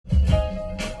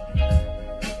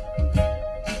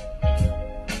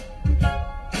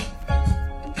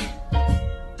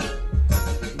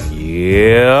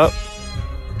Yep.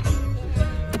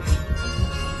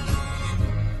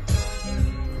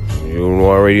 You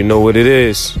already know what it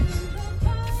is.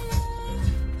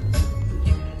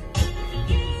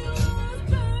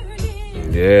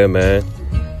 Yeah, man.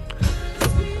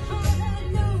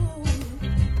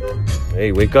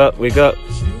 Hey, wake up, wake up.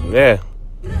 Yeah.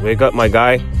 Wake up, my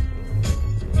guy.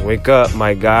 Wake up,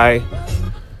 my guy.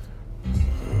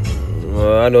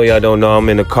 I know y'all don't know I'm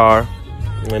in the car.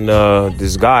 And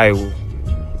this guy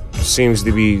seems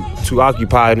to be too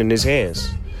occupied in his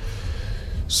hands.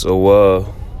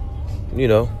 So,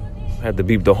 had to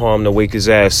beep the horn to wake his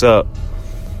ass up.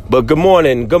 But good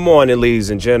morning, ladies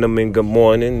and gentlemen. Good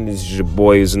morning. This is your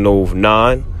boy Nov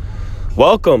 9.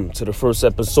 Welcome to the first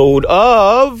episode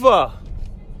of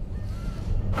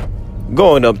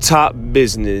Going Up Top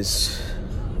Business.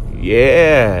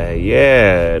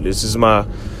 Yeah. This is my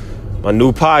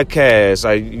new podcast.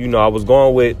 I was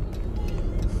going with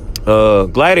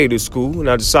Gladiator School, and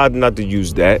I decided not to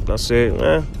use that. I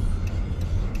said,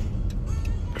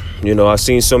 I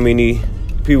seen so many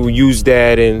people use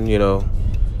that in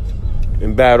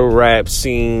battle rap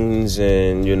scenes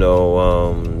and,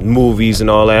 movies and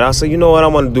all that. I said, you know what? I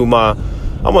want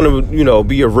to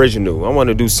be original. I want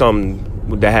to do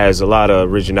something that has a lot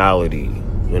of originality,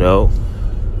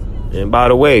 And by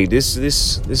the way, this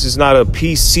is not a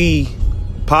PC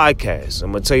podcast.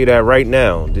 I'm going to tell you that right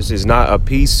now. This is not a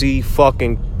PC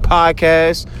fucking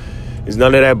podcast. It's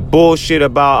none of that bullshit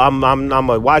about I'm going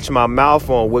to watch my mouth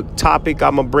on what topic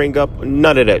I'm going to bring up.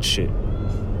 None of that shit.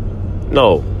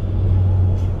 No.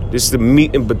 This is the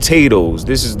meat and potatoes.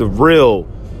 This is the real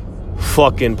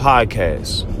fucking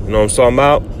podcast. You know what I'm talking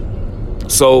about?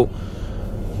 So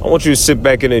I want you to sit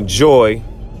back and enjoy,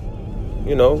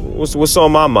 what's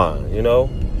on my mind,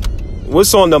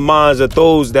 What's on the minds of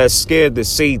those that's scared to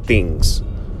say things,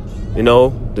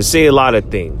 to say a lot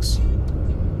of things.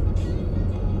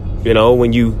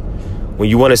 When you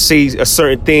want to say a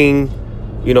certain thing,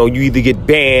 you either get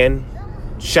banned,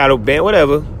 shadow banned,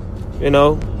 whatever, They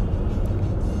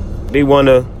want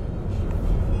to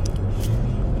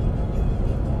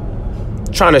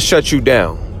trying to shut you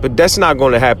down. But that's not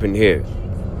going to happen here,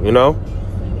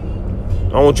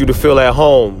 I want you to feel at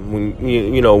home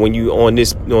when you on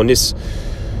this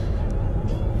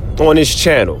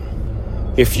channel,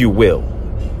 if you will.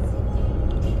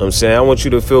 I'm saying I want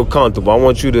you to feel comfortable. I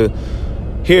want you to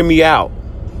hear me out,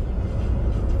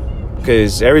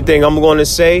 because everything I'm going to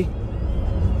say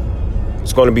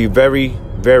is going to be very,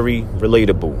 very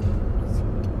relatable.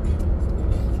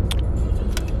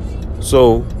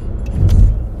 So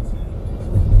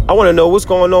I want to know what's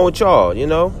going on with y'all,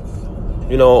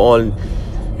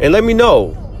 and let me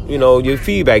know, your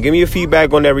feedback. Give me your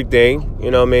feedback on everything,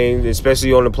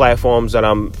 especially on the platforms that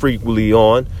I'm frequently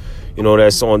on.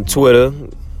 That's on Twitter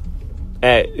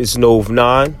at it's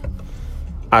Nov9,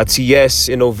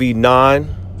 ITSNOV9,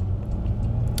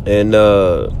 and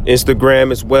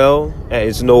Instagram as well at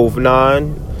it's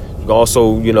Nov9. You can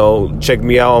also, check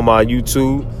me out on my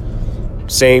YouTube.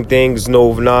 Same thing as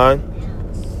Nov9.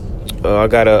 I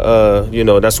gotta,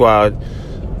 that's why I,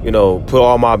 put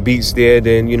all my beats there.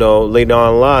 Then, later on in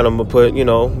the line, I'm gonna put,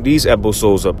 these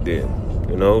episodes up there,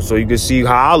 so you can see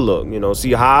how I look,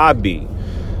 see how I be.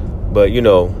 But,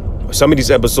 some of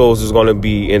these episodes is gonna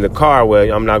be in the car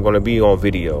where I'm not gonna be on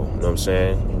video, you know what I'm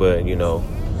saying? But,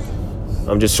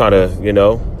 I'm just trying to,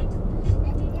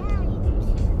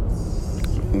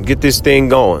 get this thing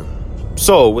going.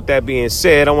 So, with that being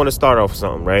said, I want to start off with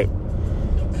something, right?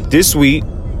 This week,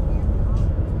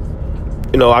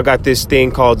 I got this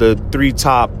thing called the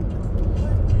top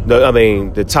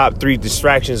 3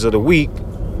 distractions of the week.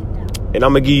 And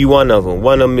I'm going to give you one of them.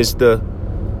 One of them is give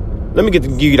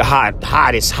you the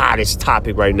hottest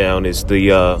topic right now. And it's the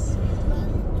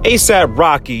ASAP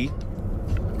Rocky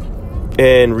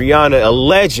and Rihanna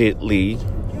allegedly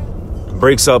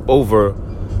breaks up over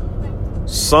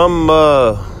some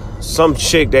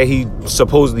chick that he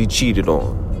supposedly cheated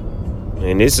on.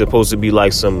 And it's supposed to be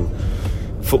like some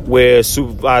footwear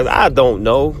supervisor. I don't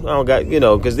know. I don't got,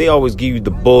 because they always give you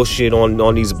the bullshit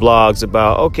on these blogs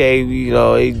about, okay, he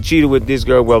cheated with this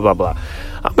girl, blah, blah, blah.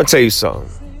 I'm going to tell you something.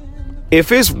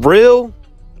 If it's real,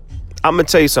 I'm going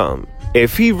to tell you something.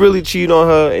 If he really cheated on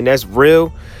her and that's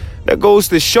real, that goes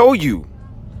to show you.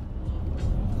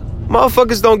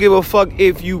 Motherfuckers don't give a fuck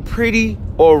if you pretty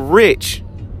or rich.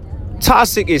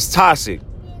 Toxic is toxic.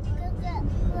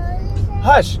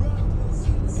 Hush.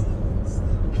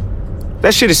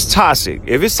 That shit is toxic.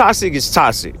 If it's toxic, it's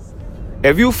toxic.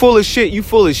 If you full of shit, you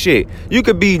full of shit. You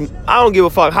could be, I don't give a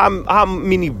fuck how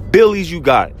many billies you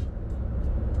got.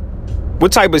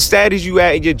 What type of status you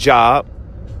at in your job.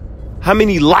 how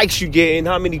many likes you getting,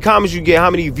 how many comments you get, how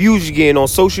many views you getting on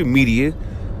social media,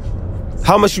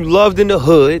 how much you loved in the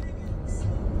hood.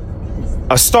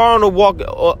 A star on the walk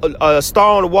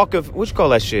of, what you call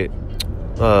that shit?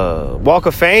 Walk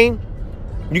of Fame.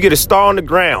 You get a star on the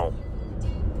ground.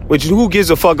 Which, who gives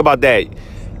a fuck about that?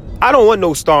 I don't want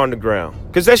no star on the ground,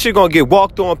 because that shit gonna get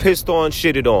walked on, pissed on,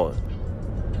 shitted on.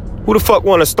 Who the fuck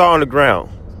want a star on the ground?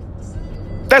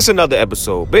 That's another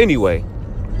episode. But anyway,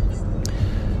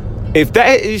 if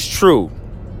that is true,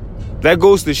 that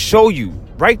goes to show you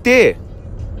right there,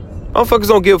 motherfuckers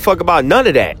don't give a fuck about none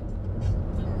of that.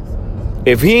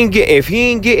 If he ain't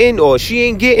getting or she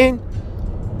ain't getting,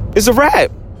 it's a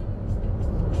wrap.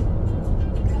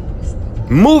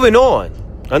 Moving on,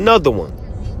 another one.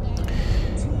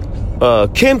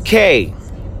 Kim K,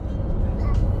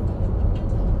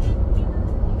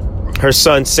 her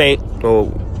son Saint, or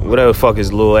whatever the fuck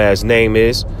his little ass name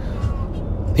is,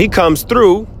 he comes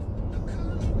through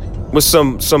with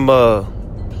some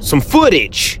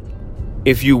footage,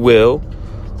 if you will,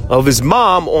 of his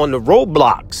mom on the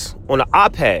Roblox on the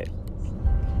iPad.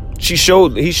 He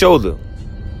showed her.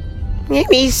 Let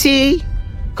me see.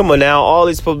 Come on now, all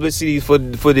this publicity for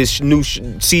this new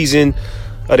season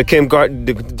of the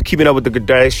Keeping Up with the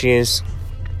Kardashians.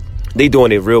 They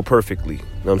doing it real perfectly. You know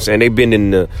what I'm saying? They've been in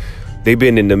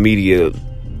the media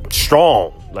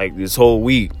strong like this whole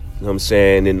week. You know what I'm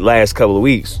saying? In the last couple of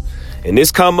weeks. And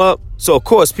this come up, so of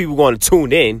course people going to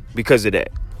tune in because of that.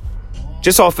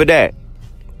 Just off of that.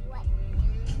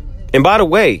 And by the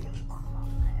way,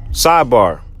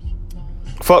 sidebar,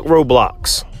 fuck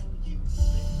Roblox.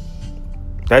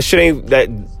 That shit ain't that.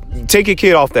 Take your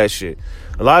kid off that shit.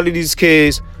 A lot of these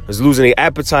kids is losing their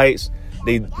appetites.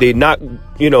 They not,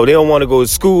 they don't want to go to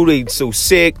school. They so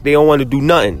sick. They don't want to do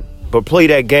nothing but play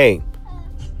that game.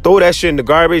 Throw that shit in the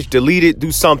garbage. Delete it.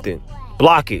 Do something.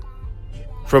 Block it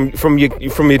from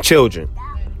your children.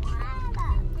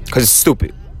 Cause it's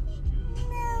stupid.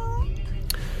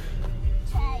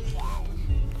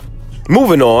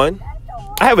 Moving on.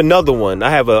 I have another one.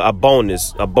 I have a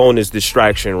bonus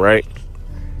distraction, right?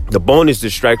 The bonus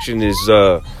distraction is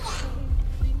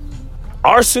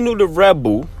Arsenal the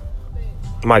Rebel,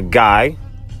 my guy,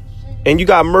 and you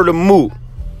got Murder Mook. You know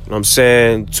what I'm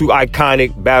saying? Two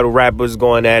iconic battle rappers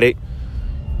going at it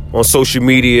on social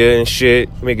media and shit,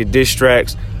 making diss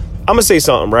tracks. I'm gonna say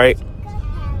something, right?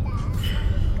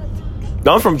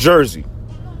 Now, I'm from Jersey.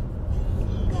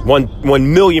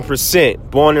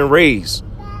 1,000,000% born and raised.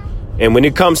 And when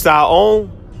it comes to our own,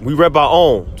 we rep our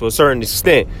own to a certain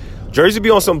extent. Jersey be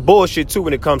on some bullshit too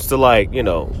when it comes to, like,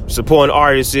 supporting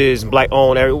artists and black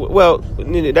owned. Well,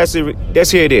 that's here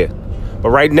or there. But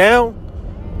right now,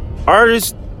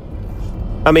 Arsenal,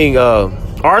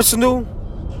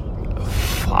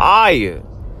 fire.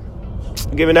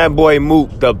 Giving that boy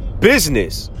Mook the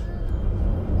business.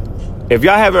 If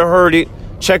y'all haven't heard it,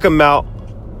 check him out.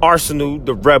 Arsenal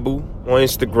the Rebel on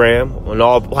Instagram, on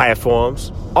all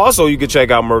platforms. Also, you can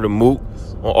check out Murder Mook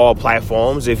on all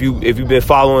platforms. If you've been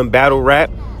following battle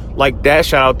rap like that,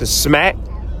 shout out to Smack,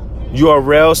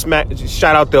 URL Smack,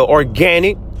 shout out to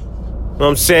Organic, you know what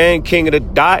I'm saying, King of the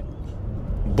Dot,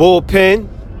 Bullpen,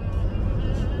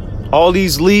 all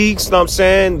these leagues, you know what I'm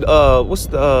saying, what's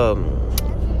the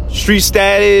Street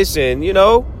Status, and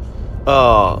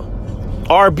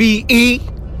RBE,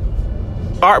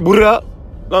 Art What Up, you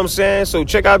know what I'm saying? So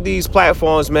check out these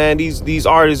platforms, man. These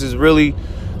artists is really, you know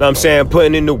what I'm saying,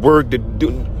 putting in the work,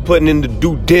 putting in the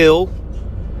due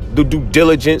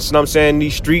diligence, you know what I'm saying,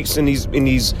 these streets and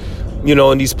these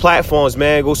platforms,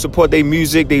 man. Go support their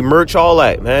music, they merch, all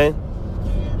that, man. You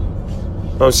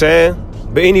know what I'm saying?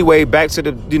 But anyway, back to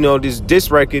the, this diss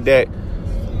record that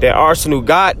Arsenal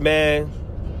got, man.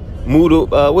 Mookie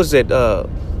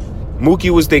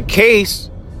was the case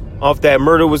off that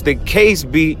Murder Was the Case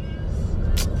beat.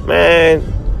 Man,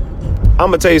 I'm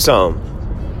gonna tell you something.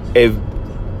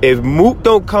 If Mook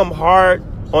don't come hard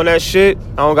on that shit,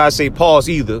 I don't gotta say pause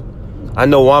either. I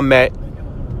know where I'm at.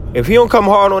 If he don't come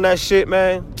hard on that shit,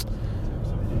 man,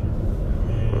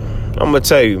 I'm gonna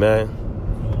tell you, man.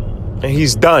 And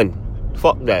he's done.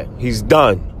 Fuck that. He's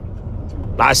done.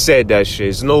 I said that shit.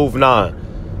 It's no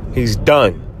 9. He's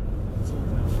done.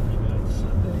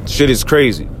 Shit is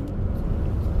crazy.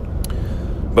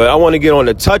 But I want to get on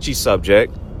a touchy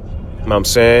subject. You know what I'm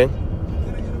saying?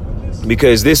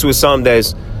 Because this was something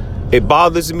it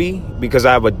bothers me because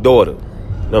I have a daughter. You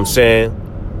know what I'm saying?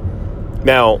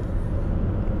 Now,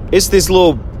 it's this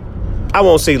little, I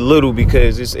won't say little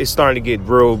because it's starting to get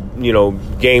real,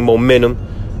 gain momentum.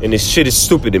 And this shit is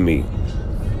stupid to me.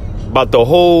 About the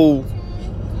whole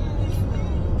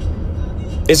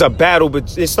it's a battle,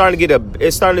 but it's starting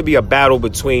to be a battle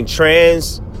between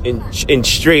trans and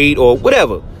straight or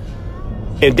whatever.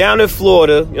 And down in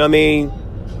Florida, you know what I mean,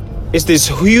 it's this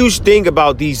huge thing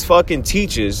about these fucking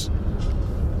teachers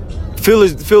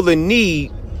feel the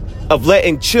need of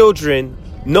letting children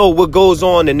know what goes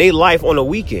on in their life on a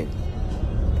weekend.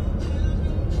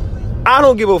 I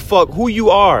don't give a fuck who you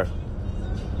are.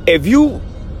 If you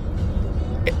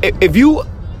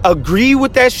agree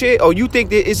with that shit, or you think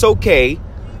that it's okay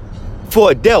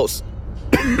for adults,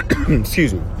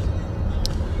 excuse me.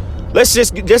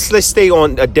 Let's stay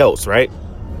on adults, right?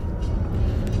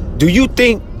 Do you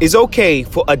think it's okay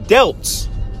for adults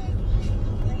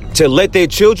to let their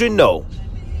children know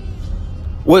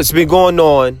what's been going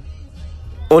on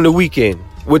the weekend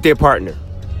with their partner?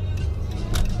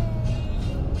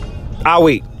 I'll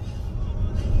wait.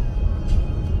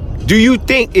 Do you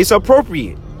think it's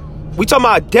appropriate? We talking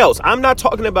about adults. I'm not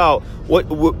talking about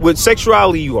what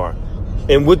sexuality you are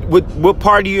and what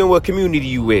party you and what community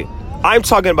you with. I'm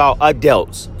talking about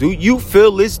adults. Do you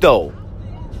feel as though,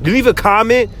 leave a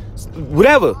comment,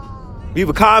 whatever, leave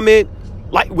a comment,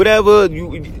 like whatever,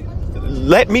 you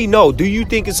let me know. Do you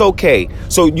think it's okay?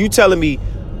 So you telling me,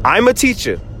 I'm a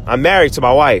teacher, I'm married to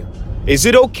my wife, is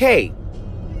it okay?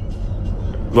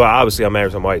 Well, obviously I'm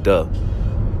married to my wife, duh.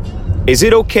 Is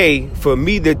it okay for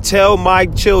me to tell my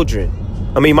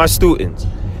my students,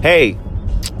 hey,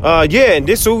 yeah, and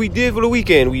this is what we did for the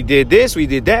weekend. We did this, we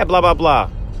did that, blah, blah, blah.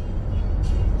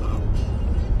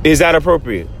 Is that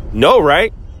appropriate? No,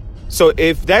 right? So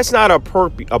if that's not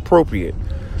appropriate,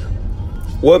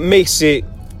 what makes it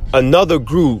another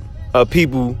group of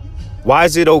people? Why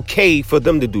is it okay for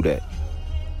them to do that?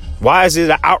 Why is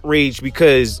it an outrage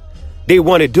because they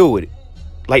want to do it?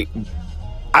 Like,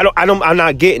 I'm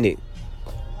not getting it.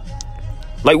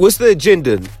 Like, what's the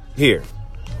agenda here?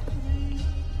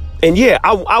 And yeah,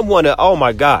 I want to, oh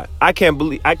my God, I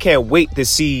can't wait to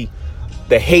see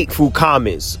the hateful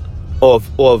comments of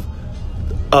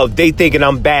they thinking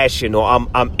I'm bashing or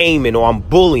I'm aiming or I'm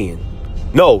bullying.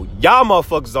 No, y'all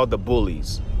motherfuckers are the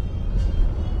bullies.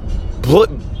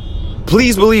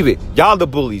 Please believe it. Y'all the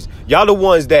bullies. Y'all the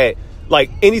ones that, like,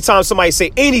 anytime somebody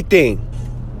say anything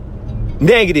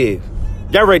negative,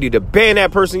 y'all ready to ban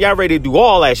that person. Y'all ready to do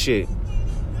all that shit.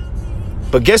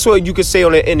 But guess what you could say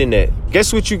on the internet?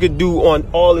 Guess what you could do on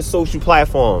all the social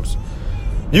platforms?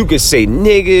 You could say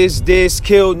niggas, this,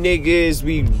 kill niggas,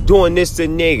 we doing this to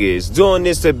niggas, doing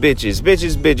this to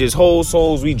bitches,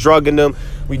 hoes, we drugging them,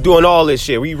 we doing all this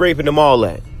shit, we raping them, all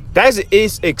that. That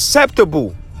is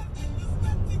acceptable.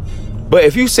 But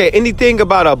if you say anything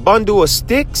about a bundle of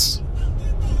sticks,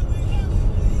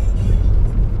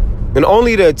 and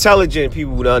only the intelligent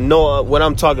people know what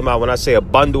I'm talking about when I say a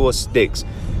bundle of sticks.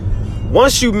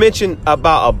 Once you mention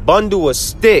about a bundle of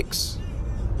sticks,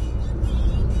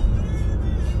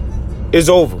 it's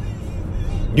over.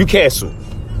 You cancel.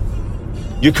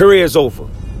 Your career is over.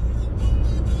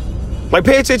 Like,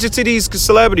 pay attention to these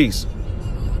celebrities.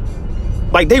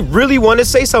 Like, they really want to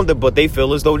say something, but they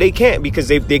feel as though they can't, because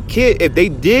if they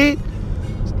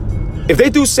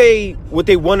do say what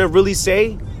they want to really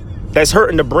say, that's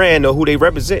hurting the brand of who they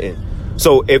representing.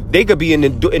 So if they could be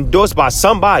endorsed by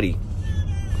somebody,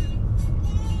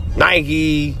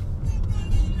 Nike,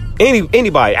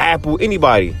 anybody, Apple,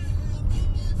 anybody,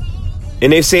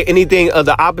 and they say anything of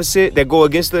the opposite that go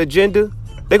against the agenda,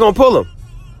 they're gonna pull them.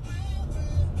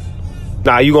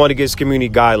 Nah, you going against community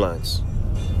guidelines.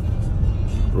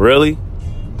 Really?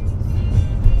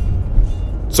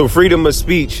 So freedom of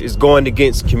speech is going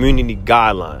against community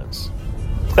guidelines.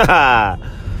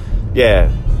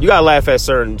 Yeah, you gotta laugh at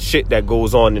certain shit that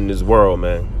goes on in this world,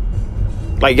 man.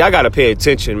 Like, y'all gotta pay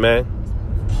attention, man.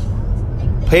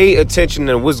 Pay attention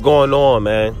to what's going on,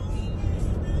 man.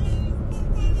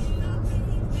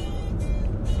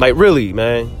 Like, really,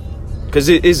 man. Because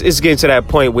it's getting to that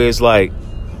point where it's like,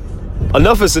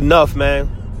 enough is enough, man.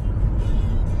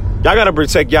 Y'all gotta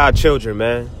protect y'all children,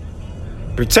 man.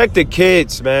 Protect the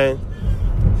kids, man.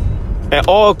 At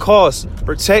all costs.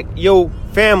 Protect your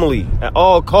family at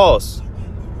all costs.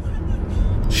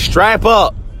 Strap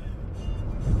up.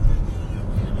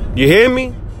 You hear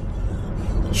me?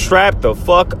 Strap the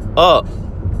fuck up.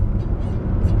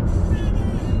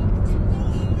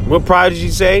 What Prodigy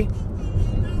say?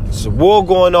 There's a war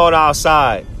going on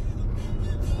outside.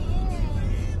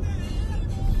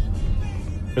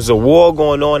 There's a war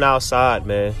going on outside,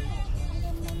 man.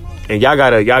 And y'all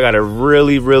gotta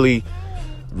really, really,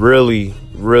 really,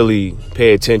 really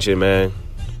pay attention, man.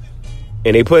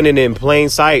 And they putting it in plain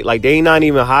sight. Like, they ain't not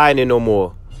even hiding it no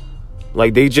more.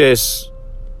 Like, they just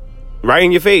right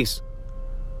in your face.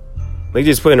 They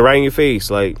just putting it right in your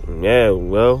face. Like, yeah,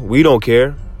 well, we don't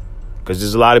care. Because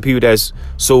there's a lot of people that's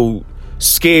so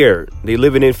scared. They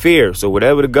living in fear. So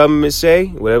whatever the government say,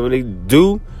 whatever they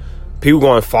do, people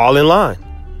going to fall in line.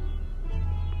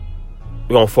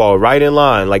 They're going to fall right in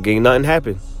line like ain't nothing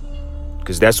happened.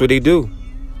 Because that's what they do.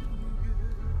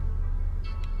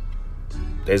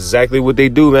 That's exactly what they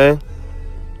do, man.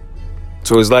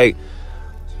 So it's like,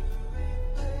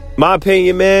 my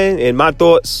opinion, man, and my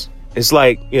thoughts, it's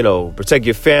like, you know, protect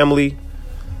your family.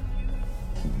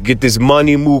 Get this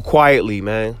money, move quietly,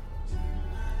 man.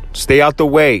 Stay out the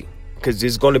way, because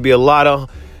there's going to be a lot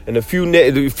of, in a few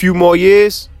more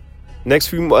years, next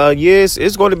few years,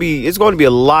 it's going to be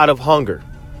a lot of hunger.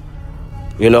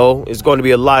 You know, it's going to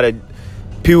be a lot of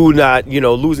people not, you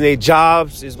know, losing their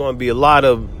jobs. There's going to be a lot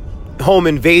of home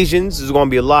invasions. There's going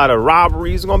to be a lot of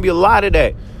robberies. There's going to be a lot of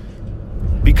that,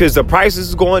 because the prices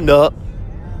is going up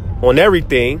on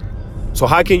everything. So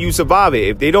how can you survive it?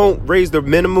 If they don't raise the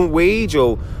minimum wage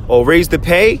or raise the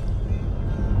pay,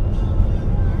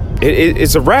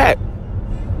 it's a wrap.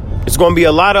 It's going to be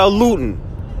a lot of looting. You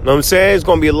know what I'm saying? It's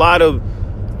going to be a lot of,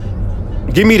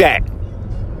 give me that.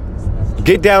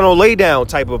 Get down or lay down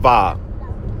type of vibe.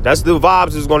 That's the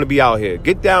vibes that's going to be out here.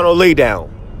 Get down or lay down.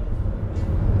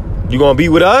 You going to be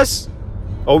with us,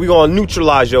 or we going to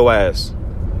neutralize your ass?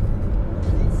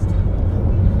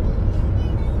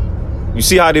 You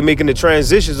see how they're making the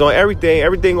transitions on everything.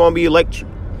 Everything going to be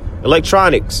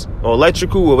electronics or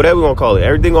electrical or whatever you want to call it.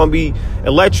 Everything going to be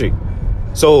electric.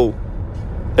 So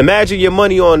imagine your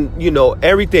money on, you know,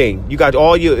 everything. You got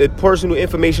all your personal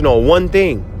information on one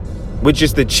thing, which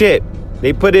is the chip.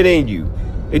 They put it in you.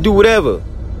 They do whatever.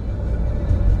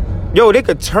 Yo, they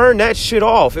could turn that shit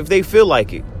off if they feel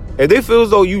like it. If they feel as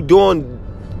though you going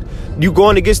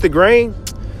against the grain,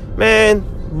 man,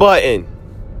 button.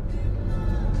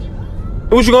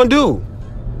 What you gonna do?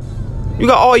 You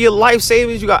got all your life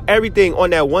savings, you got everything on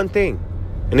that one thing,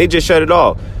 and they just shut it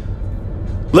off.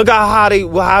 Look at how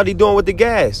they doing with the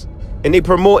gas, and they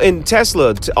promoting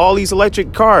Tesla to all these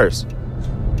electric cars.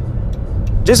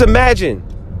 Just imagine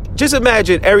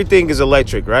everything is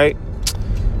electric, right?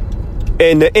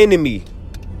 And the enemy,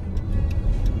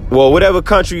 well, whatever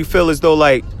country you feel as though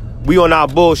like we on our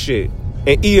bullshit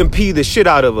and EMP the shit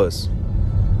out of us.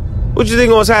 What you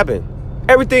think gonna happen?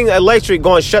 Everything electric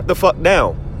going to shut the fuck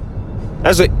down.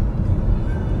 That's what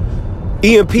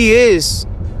EMP is.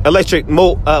 Electric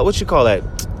what you call that?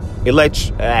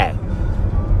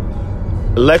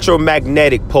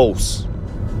 Electromagnetic pulse.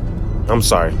 I'm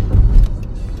sorry.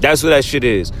 That's what that shit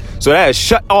is. So that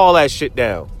shut all that shit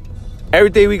down.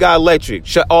 Everything we got electric,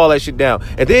 shut all that shit down.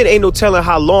 And then ain't no telling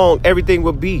how long everything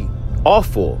will be off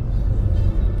for.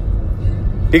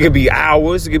 It could be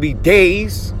hours, it could be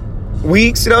days,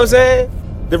 weeks, you know what I'm saying?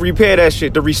 To repair that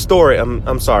shit, to restore it.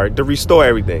 To restore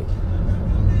everything.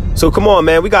 So come on,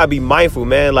 man. We gotta be mindful,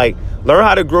 man. Like, learn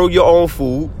how to grow your own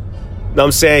food. You know what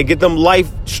I'm saying? Get them life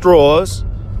straws.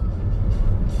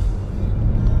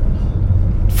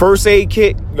 First aid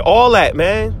kit. All that,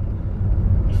 man.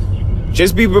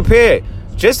 Just be prepared.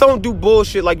 Just don't do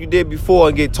bullshit like you did before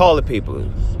and get toilet paper.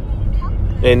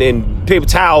 And then paper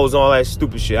towels and all that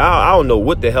stupid shit. I don't know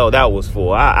what the hell that was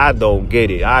for. I don't get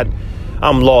it.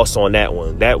 I'm lost on that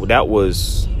one. That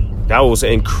was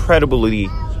incredibly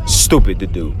stupid to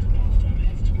do.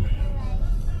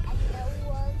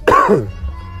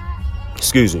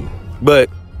 Excuse me. But,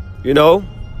 you know,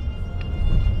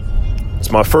 it's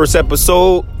my first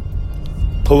episode.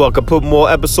 I could put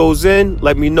more episodes in.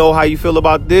 Let me know how you feel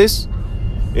about this.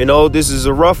 You know, this is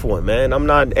a rough one, man. I'm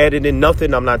not editing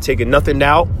nothing. I'm not taking nothing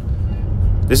out.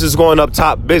 This is going up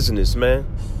top business, man.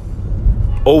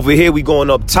 Over here, we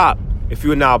going up top. If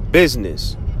you're in our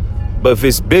business. But if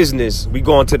it's business, we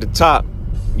going to the top.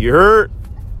 You heard?